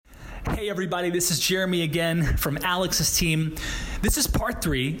Hey everybody, this is Jeremy again from Alex's team. This is part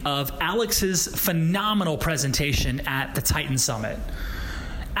 3 of Alex's phenomenal presentation at the Titan Summit.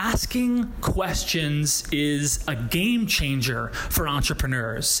 Asking questions is a game changer for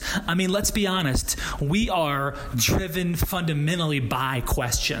entrepreneurs. I mean, let's be honest, we are driven fundamentally by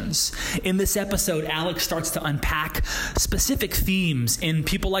questions. In this episode, Alex starts to unpack specific themes in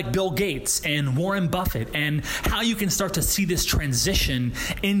people like Bill Gates and Warren Buffett and how you can start to see this transition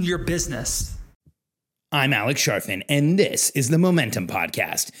in your business. I'm Alex Sharfin, and this is the Momentum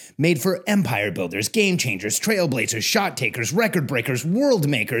Podcast, made for empire builders, game changers, trailblazers, shot takers, record breakers, world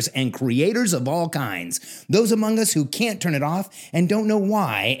makers, and creators of all kinds. Those among us who can't turn it off and don't know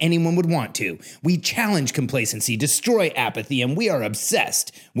why anyone would want to. We challenge complacency, destroy apathy, and we are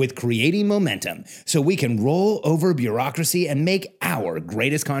obsessed with creating momentum so we can roll over bureaucracy and make our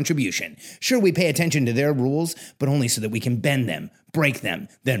greatest contribution. Sure, we pay attention to their rules, but only so that we can bend them, break them,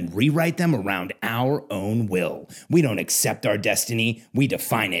 then rewrite them around our own will. We don't accept our destiny, we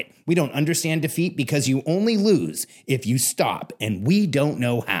define it. We don't understand defeat because you only lose if you stop, and we don't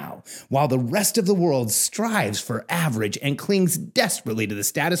know how. While the rest of the world strives for average and clings desperately to the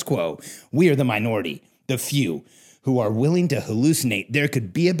status quo, we are the minority, the few, who are willing to hallucinate there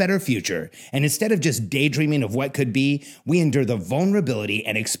could be a better future, and instead of just daydreaming of what could be, we endure the vulnerability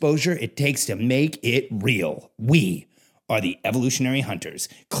and exposure it takes to make it real. We are the evolutionary hunters,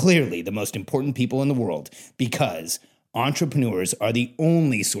 clearly the most important people in the world, because entrepreneurs are the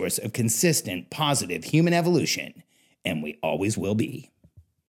only source of consistent, positive human evolution, and we always will be.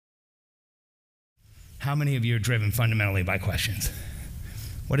 How many of you are driven fundamentally by questions?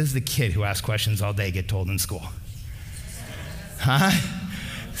 What does the kid who asks questions all day get told in school? Huh?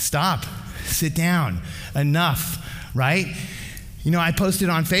 Stop. Sit down. Enough, right? You know, I posted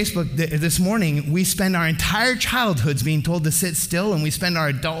on Facebook this morning, we spend our entire childhoods being told to sit still, and we spend our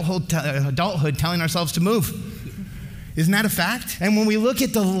adulthood telling ourselves to move. Isn't that a fact? And when we look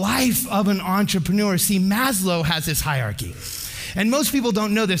at the life of an entrepreneur, see, Maslow has this hierarchy. And most people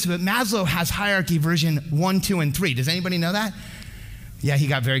don't know this, but Maslow has hierarchy version 1, 2, and 3. Does anybody know that? Yeah, he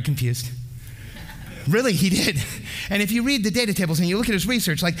got very confused. Really, he did. And if you read the data tables and you look at his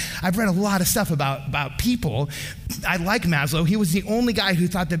research, like I've read a lot of stuff about people. I like Maslow. He was the only guy who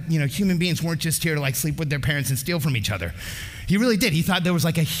thought that, human beings weren't just here to like sleep with their parents and steal from each other. He really did. He thought there was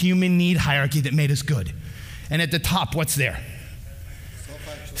like a human need hierarchy that made us good. And at the top, what's there?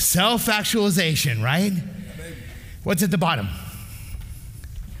 Self-actualization, right? What's at the bottom?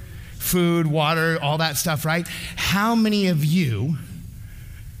 Food, water, all that stuff, right? How many of you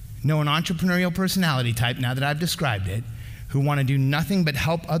know an entrepreneurial personality type, now that I've described it, who want to do nothing but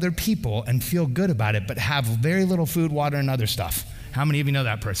help other people and feel good about it, but have very little food, water, and other stuff? How many of you know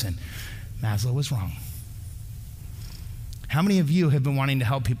that person? Maslow was wrong. How many of you have been wanting to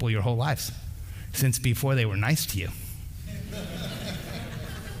help people your whole lives, since before they were nice to you?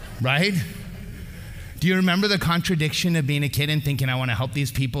 Right? Do you remember the contradiction of being a kid and thinking, I want to help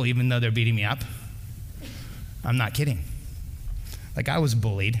these people even though they're beating me up? I'm not kidding. Like, I was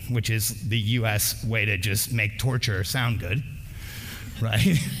bullied, which is the US way to just make torture sound good,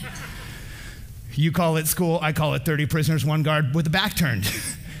 right? You call it school, I call it 30 prisoners, 1 guard with the back turned.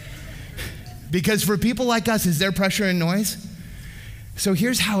 Because for people like us, is there pressure and noise? So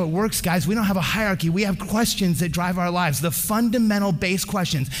here's how it works, guys. We don't have a hierarchy. We have questions that drive our lives, the fundamental base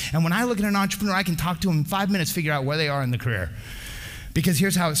questions. And when I look at an entrepreneur, I can talk to them in 5 minutes, figure out where they are in the career. Because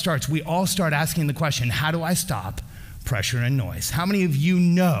here's how it starts. We all start asking the question, how do I stop pressure and noise? How many of you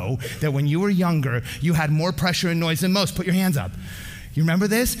know that when you were younger, you had more pressure and noise than most? Put your hands up. You remember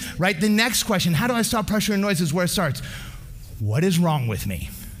this, right? The next question, how do I stop pressure and noise, is where it starts. What is wrong with me?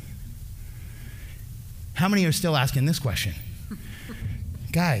 How many are still asking this question?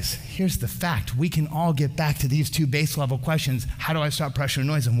 Guys, here's the fact. We can all get back to these 2 base level questions. How do I stop pressure and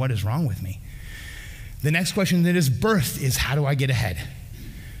noise, and what is wrong with me? The next question that is birthed is, how do I get ahead?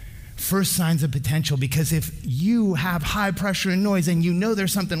 First signs of potential, because if you have high pressure and noise and you know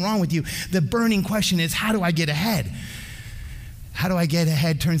there's something wrong with you, the burning question is, how do I get ahead? How do I get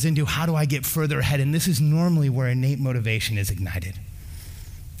ahead turns into, how do I get further ahead? And this is normally where innate motivation is ignited.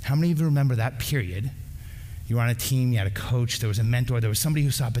 How many of you remember that period? You were on a team, you had a coach, there was a mentor, there was somebody who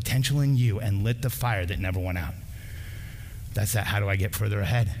saw potential in you and lit the fire that never went out. That's that, how do I get further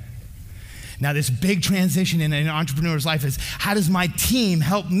ahead? Now, this big transition in an entrepreneur's life is, how does my team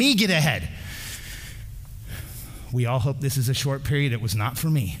help me get ahead? We all hope this is a short period. It was not for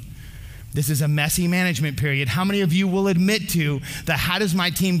me. This is a messy management period. How many of you will admit to the how does my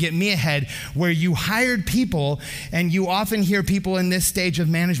team get me ahead, where you hired people and you often hear people in this stage of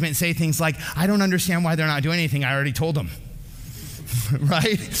management say things like, I don't understand why they're not doing anything. I already told them,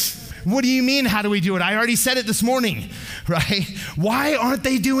 right? What do you mean, how do we do it? I already said it this morning, right? Why aren't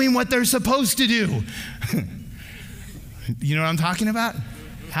they doing what they're supposed to do? You know what I'm talking about?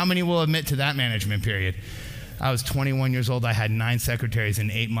 How many will admit to that management period? I was 21 years old. I had 9 secretaries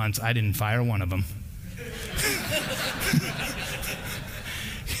in 8 months. I didn't fire one of them.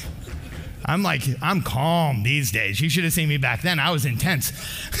 I'm calm these days. You should have seen me back then. I was intense.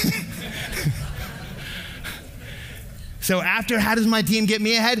 So after, how does my team get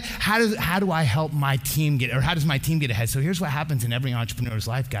me ahead? How do I help my team get, or how does my team get ahead? So here's what happens in every entrepreneur's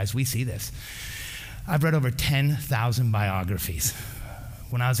life, guys. We see this. I've read over 10,000 biographies.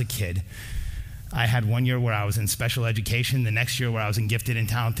 When I was a kid, I had 1 year where I was in special education, the next year where I was in gifted and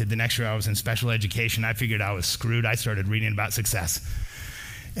talented, the next year I was in special education. I figured I was screwed. I started reading about success.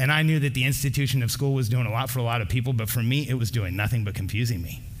 And I knew that the institution of school was doing a lot for a lot of people, but for me, it was doing nothing but confusing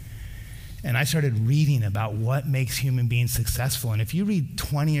me. And I started reading about what makes human beings successful. And if you read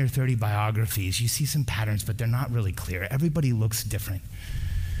 20 or 30 biographies, you see some patterns, but they're not really clear. Everybody looks different.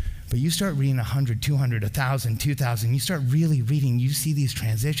 But you start reading 100, 200, 1,000, 2,000, you start really reading, you see these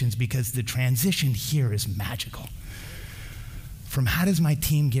transitions, because the transition here is magical. From how does my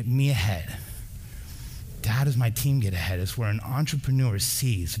team get me ahead to how does my team get ahead is where an entrepreneur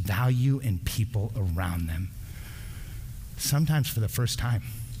sees value in people around them. Sometimes for the first time.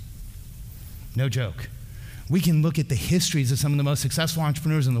 No joke. We can look at the histories of some of the most successful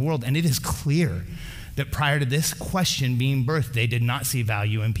entrepreneurs in the world, and it is clear that prior to this question being birthed, they did not see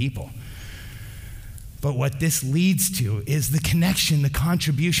value in people. But what this leads to is the connection, the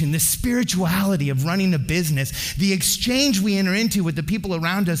contribution, the spirituality of running a business, the exchange we enter into with the people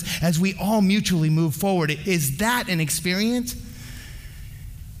around us as we all mutually move forward. Is that an experience?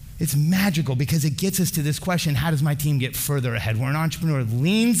 It's magical because it gets us to this question, how does my team get further ahead? Where an entrepreneur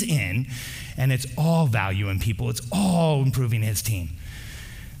leans in and it's all value in people. It's all improving his team.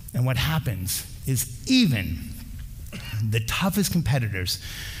 And what happens is even the toughest competitors,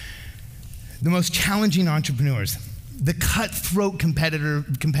 the most challenging entrepreneurs, the cutthroat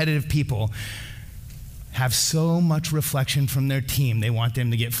competitive people have so much reflection from their team. They want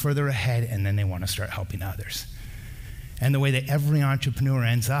them to get further ahead, and then they want to start helping others. And the way that every entrepreneur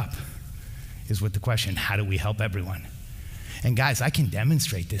ends up is with the question, how do we help everyone? And guys, I can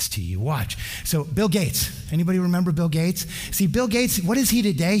demonstrate this to you. Watch. So Bill Gates, anybody remember Bill Gates? See, Bill Gates, what is he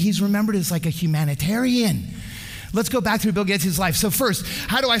today? He's remembered as like a humanitarian. Let's go back through Bill Gates' life. So first,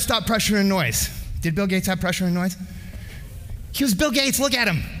 how do I stop pressure and noise? Did Bill Gates have pressure and noise? He was Bill Gates, look at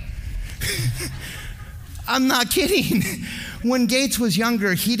him. I'm not kidding. When Gates was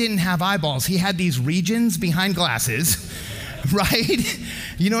younger, he didn't have eyeballs. He had these regions behind glasses, right?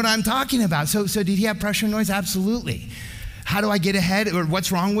 You know what I'm talking about. So did he have pressure and noise? Absolutely. How do I get ahead? Or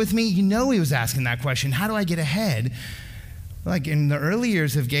what's wrong with me? You know he was asking that question. How do I get ahead? Like in the early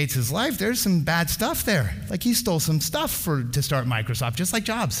years of Gates' life, there's some bad stuff there. Like he stole some stuff to start Microsoft, just like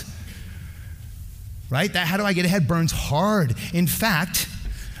Jobs. Right? That how do I get ahead burns hard. In fact,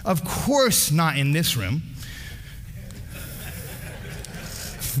 of course not in this room.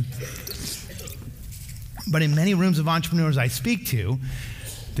 But in many rooms of entrepreneurs I speak to,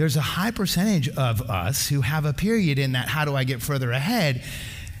 there's a high percentage of us who have a period in that how do I get further ahead.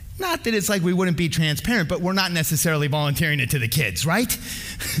 Not that it's like we wouldn't be transparent, but we're not necessarily volunteering it to the kids, right?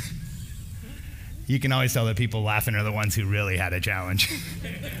 You can always tell that people laughing are the ones who really had a challenge.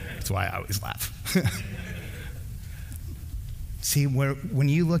 That's why I always laugh. See, when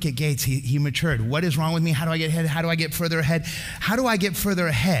you look at Gates, he matured. What is wrong with me? How do I get ahead? How do I get further ahead? How do I get further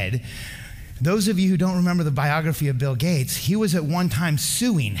ahead? Those of you who don't remember the biography of Bill Gates, he was at one time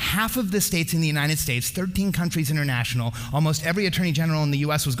suing half of the states in the United States, 13 countries international. Almost every attorney general in the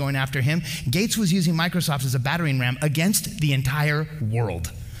US was going after him. Gates was using Microsoft as a battering ram against the entire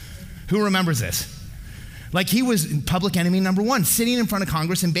world. Who remembers this? Like he was public enemy number one, sitting in front of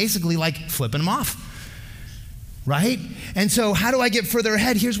Congress and basically like flipping them off. Right? And so how do I get further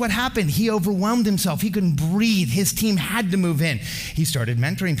ahead? Here's what happened. He overwhelmed himself. He couldn't breathe. His team had to move in. He started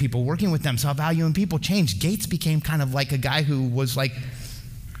mentoring people, working with them, saw value in people, changed. Gates became kind of like a guy who was like,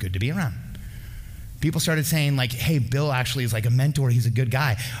 good to be around. People started saying like, hey, Bill actually is like a mentor. He's a good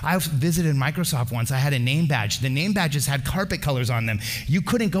guy. I visited Microsoft once. I had a name badge. The name badges had carpet colors on them. You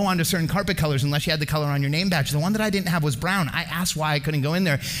couldn't go onto certain carpet colors unless you had the color on your name badge. The one that I didn't have was brown. I asked why I couldn't go in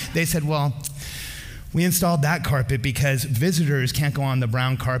there. They said, well, we installed that carpet because visitors can't go on the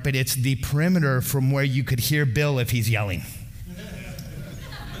brown carpet. It's the perimeter from where you could hear Bill if he's yelling.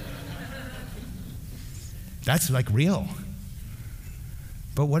 That's like real.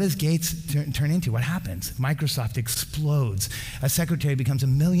 But what does Gates turn into? What happens? Microsoft explodes. A secretary becomes a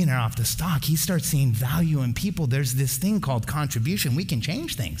millionaire off the stock. He starts seeing value in people. There's this thing called contribution. We can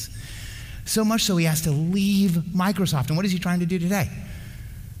change things. So much so he has to leave Microsoft. And what is he trying to do today?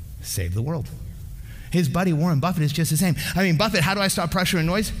 Save the world. His buddy Warren Buffett is just the same. I mean, Buffett, how do I stop pressure and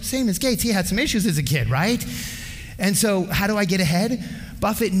noise? Same as Gates. He had some issues as a kid, right? And so how do I get ahead?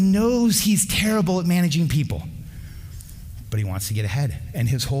 Buffett knows he's terrible at managing people, but he wants to get ahead. And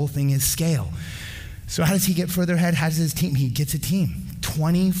his whole thing is scale. So how does he get further ahead? How does his team? He gets a team.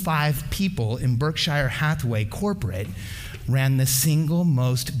 25 people in Berkshire Hathaway corporate ran the single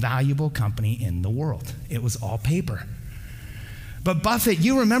most valuable company in the world. It was all paper. But Buffett,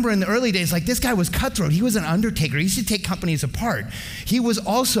 you remember in the early days, like this guy was cutthroat. He was an undertaker. He used to take companies apart. He was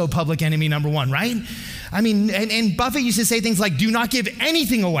also public enemy number one, right? I mean, and Buffett used to say things like, do not give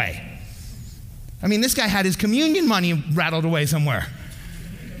anything away. I mean, this guy had his communion money rattled away somewhere.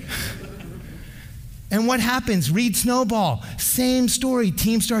 And what happens? Read Snowball. Same story.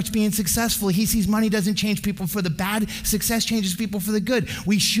 Team starts being successful. He sees money doesn't change people for the bad. Success changes people for the good.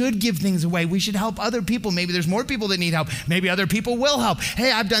 We should give things away. We should help other people. Maybe there's more people that need help. Maybe other people will help. Hey,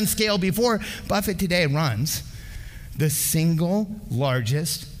 I've done scale before. Buffett today runs the single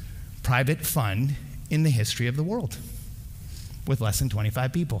largest private fund in the history of the world with less than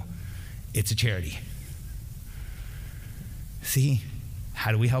 25 people. It's a charity. See,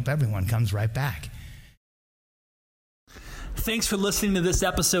 how do we help everyone? Comes right back. Thanks for listening to this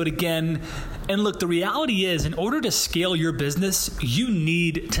episode again. And look, the reality is, in order to scale your business, you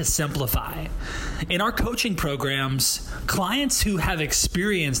need to simplify. In our coaching programs, clients who have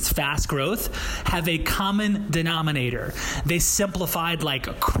experienced fast growth have a common denominator. They simplified like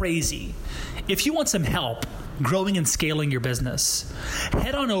crazy. If you want some help growing and scaling your business,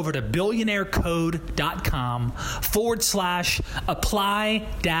 head on over to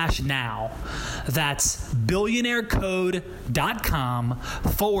billionairecode.com/apply-now. That's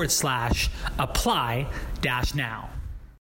billionairecode.com/apply-now.